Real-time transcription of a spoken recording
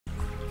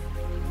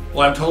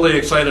Well, I'm totally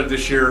excited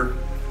this year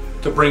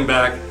to bring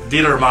back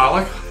Dieter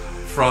Mallach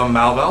from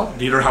Malval.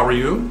 Dieter, how are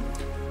you?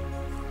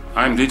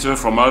 I'm Dieter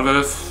from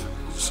Malval.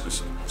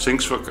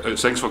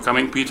 Thanks for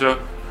coming, Peter.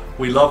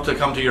 We love to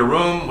come to your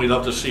room. We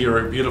love to see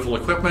your beautiful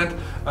equipment.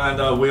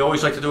 And we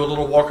always like to do a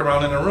little walk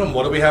around in the room.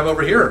 What do we have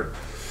over here?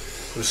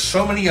 There's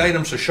so many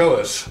items to show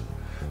us.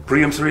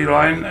 Preamp 3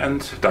 line and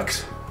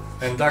DAC.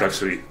 And DAC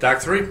 3. DAC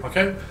 3,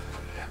 okay.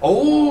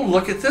 Oh,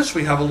 look at this.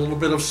 We have a little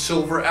bit of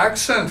silver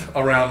accent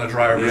around the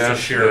drivers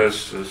this year.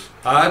 Yes, yes.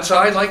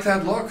 I like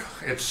that look.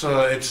 It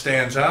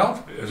stands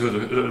out. It's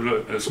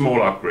a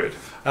small upgrade.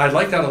 I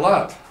like that a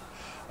lot.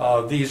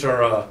 These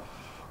are,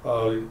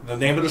 the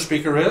name of the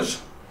speaker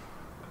is?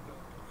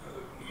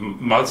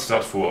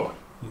 Mallach 4.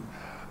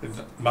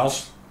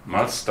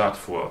 Mallach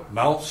 4.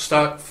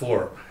 Mallach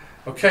 4.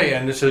 Okay,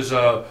 and this is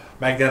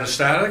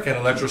magnetostatic and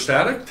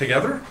electrostatic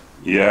together?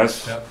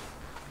 Yes. Yeah.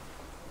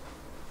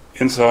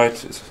 Inside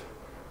is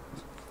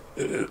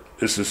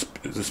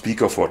the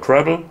speaker for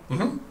treble.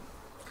 Mm-hmm.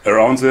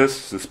 Around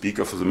this, the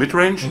speaker for the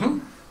mid-range. Mm-hmm.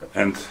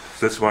 And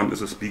this one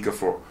is a speaker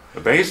for a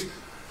bass.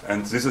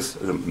 And this is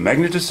a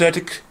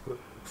magnetostatic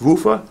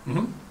woofer.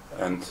 Mm-hmm.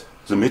 And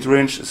the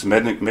mid-range is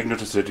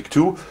magnetostatic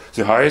too.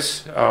 The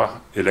highs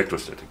are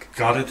electrostatic.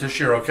 Got it this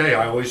year. Okay,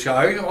 I always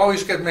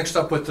get mixed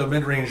up with the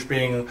mid-range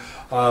being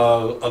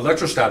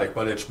electrostatic,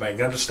 but it's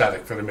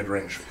magnetostatic for the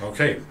mid-range.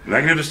 Okay.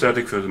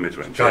 Magnetostatic for the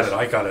mid-range. Got it.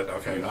 I got it.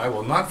 Okay, I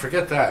will not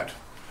forget that.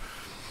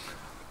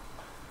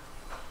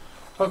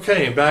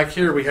 Okay, and back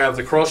here we have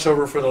the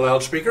crossover for the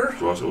loudspeaker.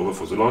 Crossover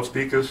for the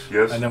loudspeakers,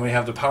 yes. And then we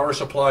have the power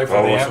supply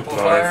for the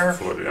amplifier.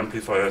 For the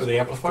amplifiers. For the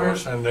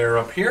amplifiers, and they're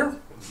up here.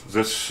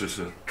 This is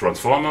a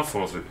transformer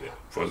for the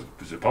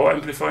power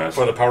amplifiers.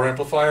 For the power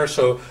amplifier.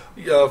 So,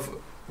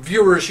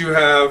 viewers, you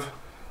have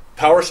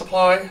power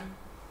supply.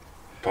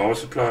 Power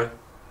supply.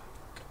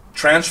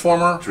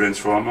 Transformer.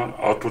 Transformer.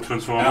 Output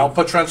transformer.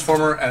 Output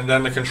transformer, and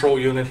then the control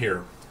unit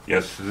here.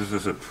 Yes, this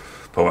is a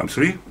power amp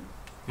 3.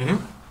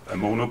 Mm-hmm. A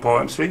mono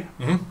power amp 3.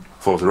 Mm-hmm.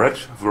 For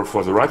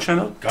the right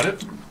channel. Got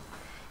it.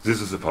 This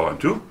is a power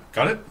amp 2.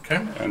 Got it.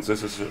 Okay. And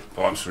this is a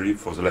power amp 3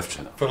 for the left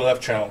channel. For the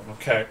left channel.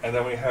 Okay. And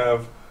then we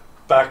have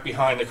back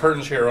behind the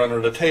curtains here under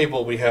the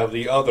table, we have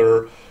the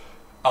other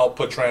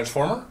output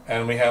transformer,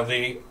 and we have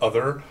the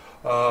other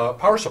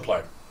power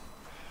supply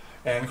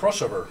and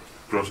crossover.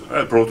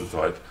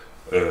 Prototype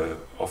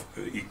of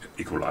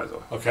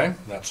equalizer. Okay,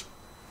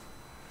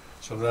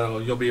 so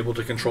you'll be able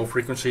to control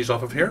frequencies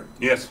off of here.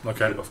 Yes.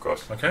 Okay. Of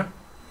course. Okay.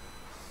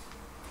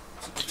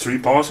 3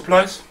 power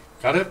supplies.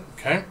 Got it.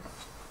 Okay.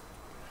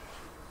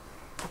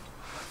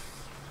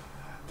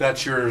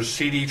 That's your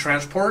CD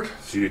transport.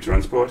 CD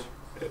transport.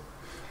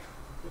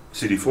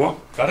 CD4.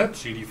 Got it.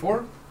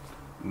 CD4.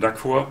 DAC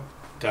 4.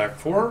 DAC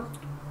 4.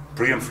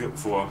 Preamp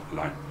 4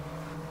 line.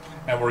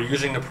 And we're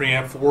using the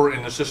preamp 4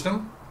 in the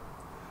system.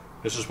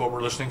 This is what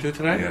we're listening to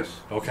today?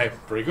 Yes. Okay,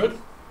 very good.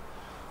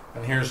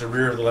 And here's the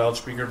rear of the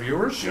loudspeaker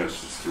viewers.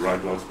 Yes, it's the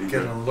right loudspeaker.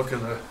 Get a look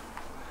at the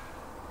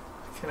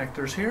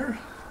connectors here.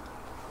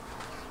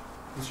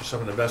 These are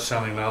some of the best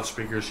sounding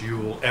loudspeakers you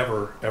will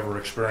ever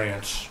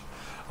experience.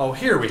 Oh,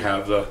 here we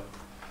have the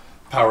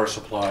power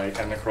supply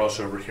and the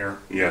crossover here.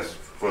 Yes,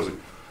 for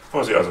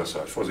the other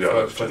side. For the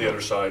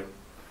other side.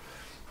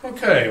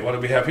 Okay, what do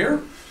we have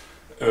here?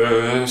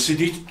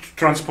 CD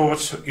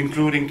transport,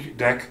 including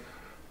DAC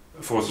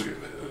for the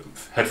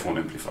headphone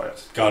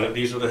amplifiers. Got it.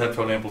 These are the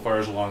headphone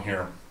amplifiers along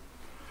here.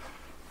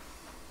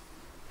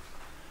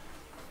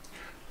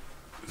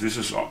 This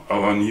is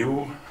our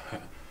new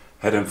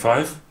Head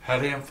M5.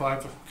 Head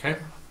M5, okay.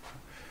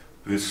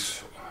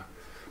 With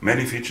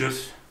many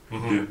features.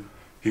 Mm-hmm.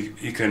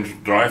 He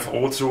can drive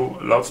also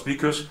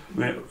loudspeakers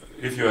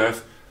if you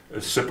have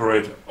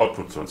separate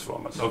output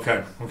transformers.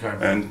 Okay, okay.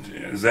 And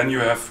then you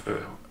have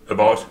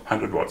about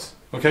 100 watts.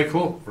 Okay,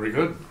 cool. Very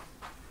good.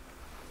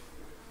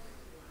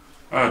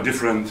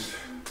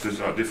 These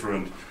are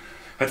different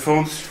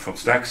headphones from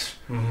Stax,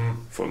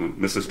 mm-hmm. from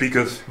Mr.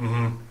 Speakers,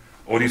 mm-hmm.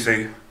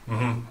 Odyssey,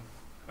 mm-hmm.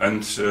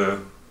 and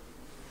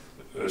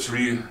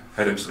 3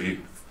 Head M3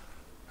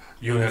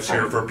 units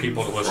here for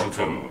people to listen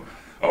to.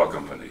 Our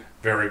company.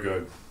 Very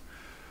good.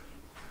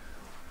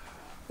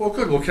 Well,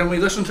 good. Well, can we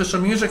listen to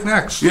some music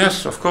next?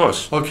 Yes, of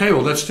course. Okay,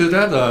 well, let's do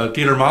that.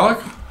 Dieter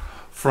Mallach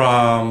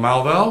from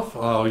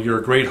Malval. You're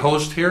a great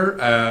host here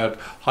at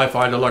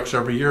Hi-Fi Deluxe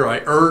every year.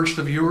 I urge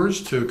the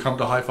viewers to come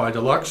to Hi-Fi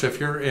Deluxe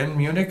if you're in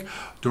Munich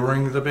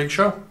during the big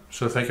show.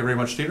 So thank you very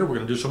much, Dieter. We're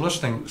going to do some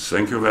listening.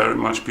 Thank you very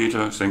much,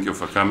 Peter. Thank you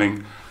for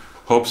coming.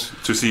 Hopes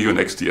to see you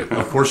next year.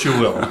 Of course you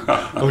will.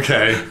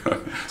 Okay.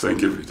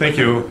 Thank you, Peter. Thank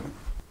you.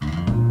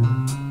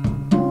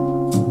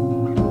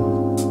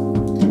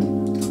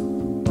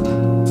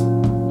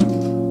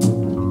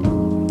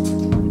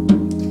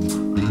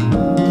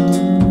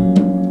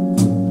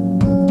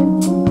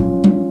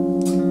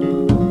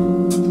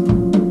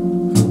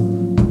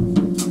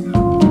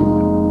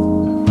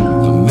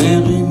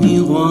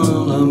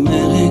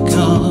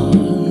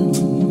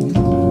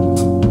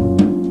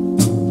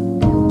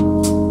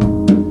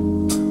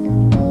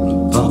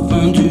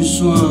 Du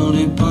soir,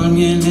 les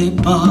palmiers, les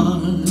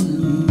palmes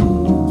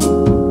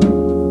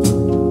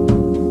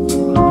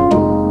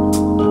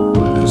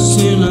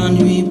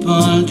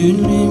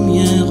d'une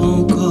lumière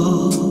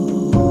encore.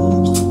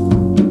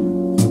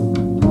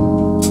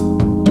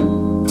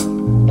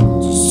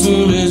 Ce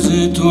sont les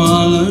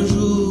étoiles le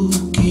jour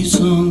qui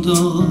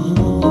s'endort.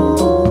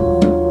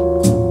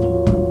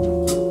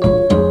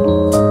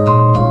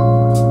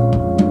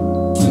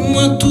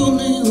 Fais-moi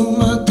tourner, oh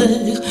ma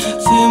terre,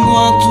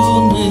 fais-moi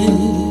tourner.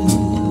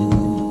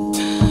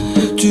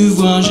 Tu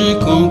vois, j'ai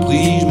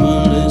compris, je me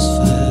laisse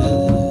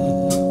faire.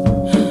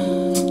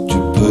 Tu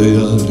peux y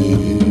aller.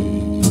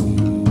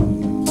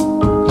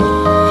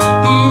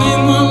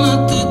 Mets-moi la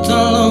tête à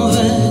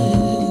l'envers,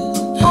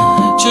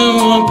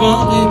 tiens-moi par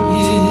les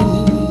pieds.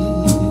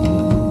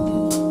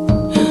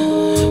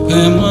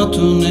 Fais-moi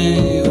tourner,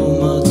 oh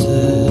ma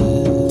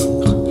terre,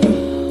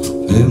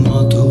 fais-moi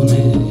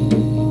tourner.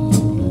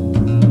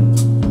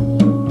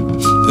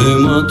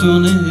 Fais-moi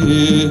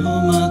tourner, oh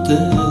ma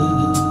terre.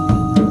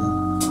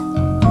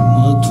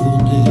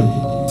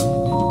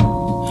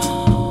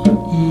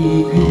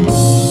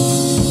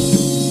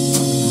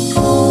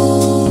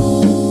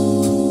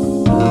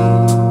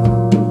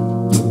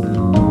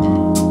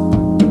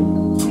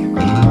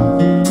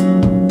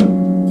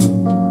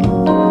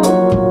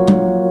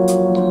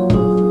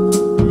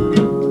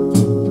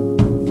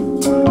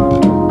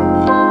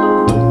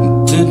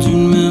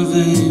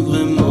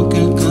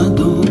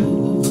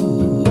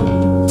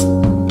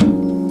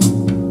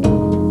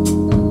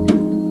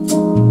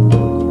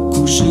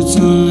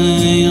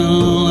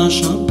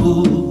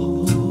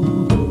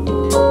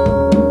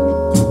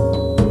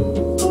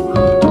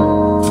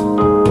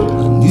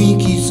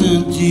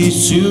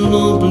 Sur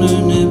l'ample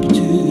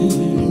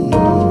Neptune,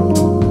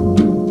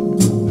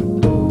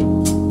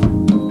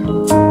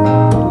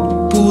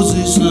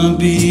 posé sa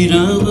bille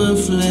un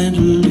reflet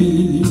de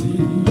lune.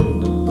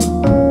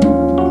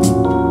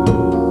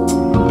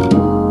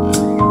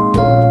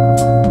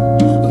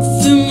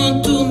 Fais-moi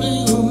tourner,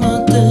 oh ma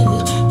terre,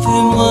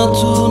 fais-moi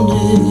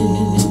tourner.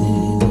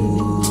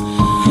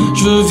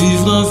 Je veux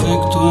vivre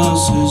avec toi,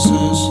 c'est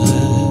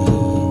sincère,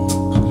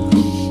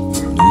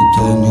 une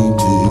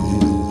éternité.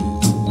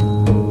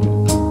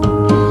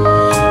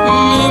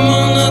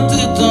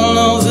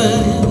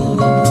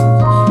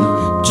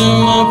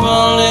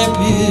 Par les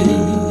pieds,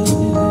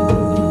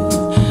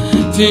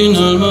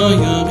 finalement y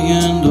a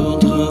rien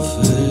d'autre à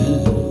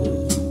faire.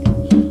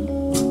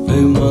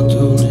 Fais-moi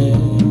tourner,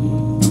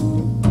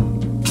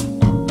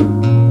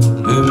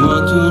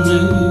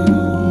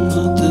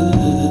 ma terre,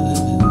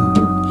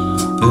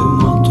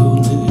 fais-moi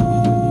tourner,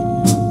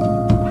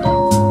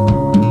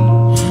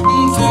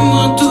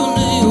 fais-moi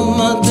tourner, oh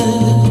ma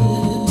terre,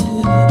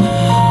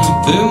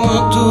 fais-moi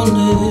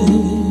tourner.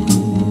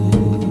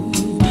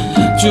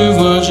 Tu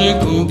vois, j'ai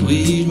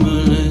compris, je me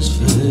laisse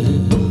faire,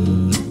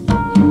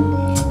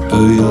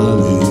 peux y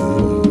aller.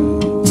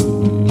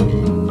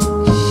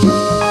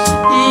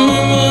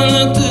 Mets-moi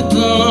la tête à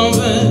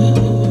l'envers,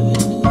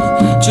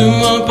 tu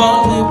m'as par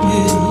les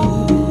pieds.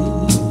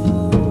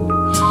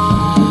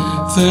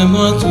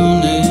 Fais-moi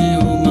tourner,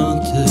 oh ma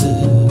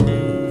terre,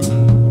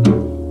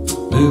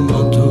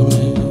 fais-moi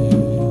tourner.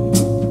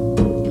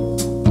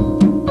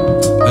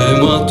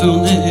 Fais-moi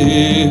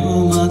tourner, oh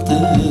ma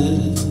terre.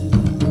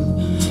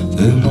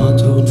 Fais-moi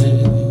tourner.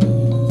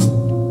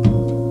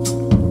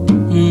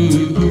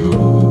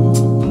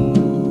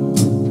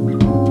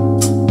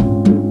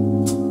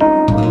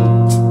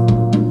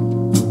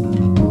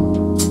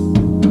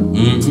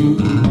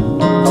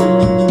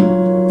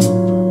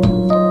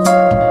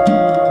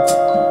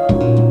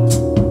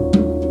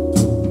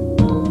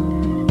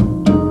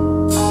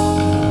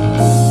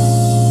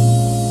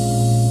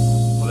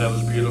 Well, that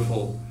was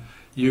beautiful.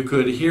 You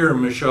could hear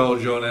Michel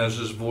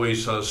Jonas's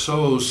voice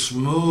so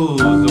smooth,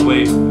 the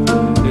way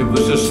it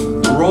was just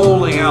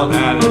rolling out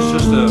at it. It's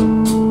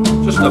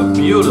just a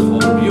beautiful,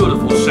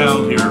 beautiful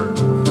sound here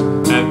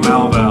at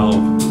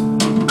Malvalve.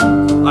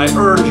 I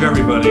urge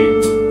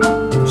everybody,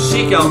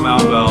 seek out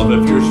Malvalve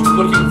if you're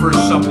looking for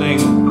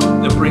something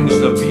that brings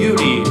the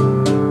beauty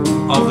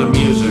of the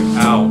music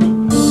out.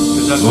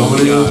 Because that's what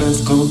we got,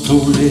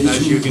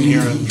 as you can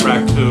hear in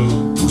track 2.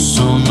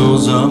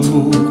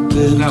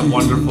 Isn't that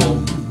wonderful?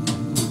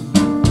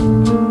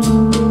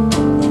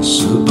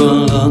 Se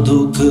balade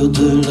au cœur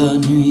de la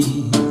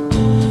nuit,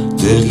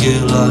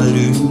 derrière la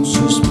lune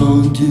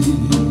suspendue.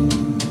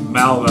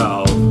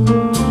 Malvalve.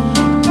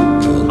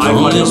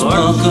 Dans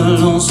l'espoir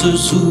que l'on se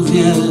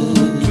souvienne,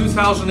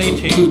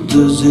 2018. toutes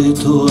deux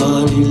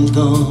étoiles ils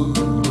dansent.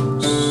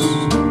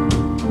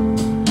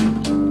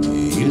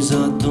 Et ils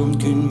attendent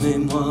qu'une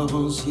mémoire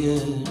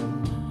ancienne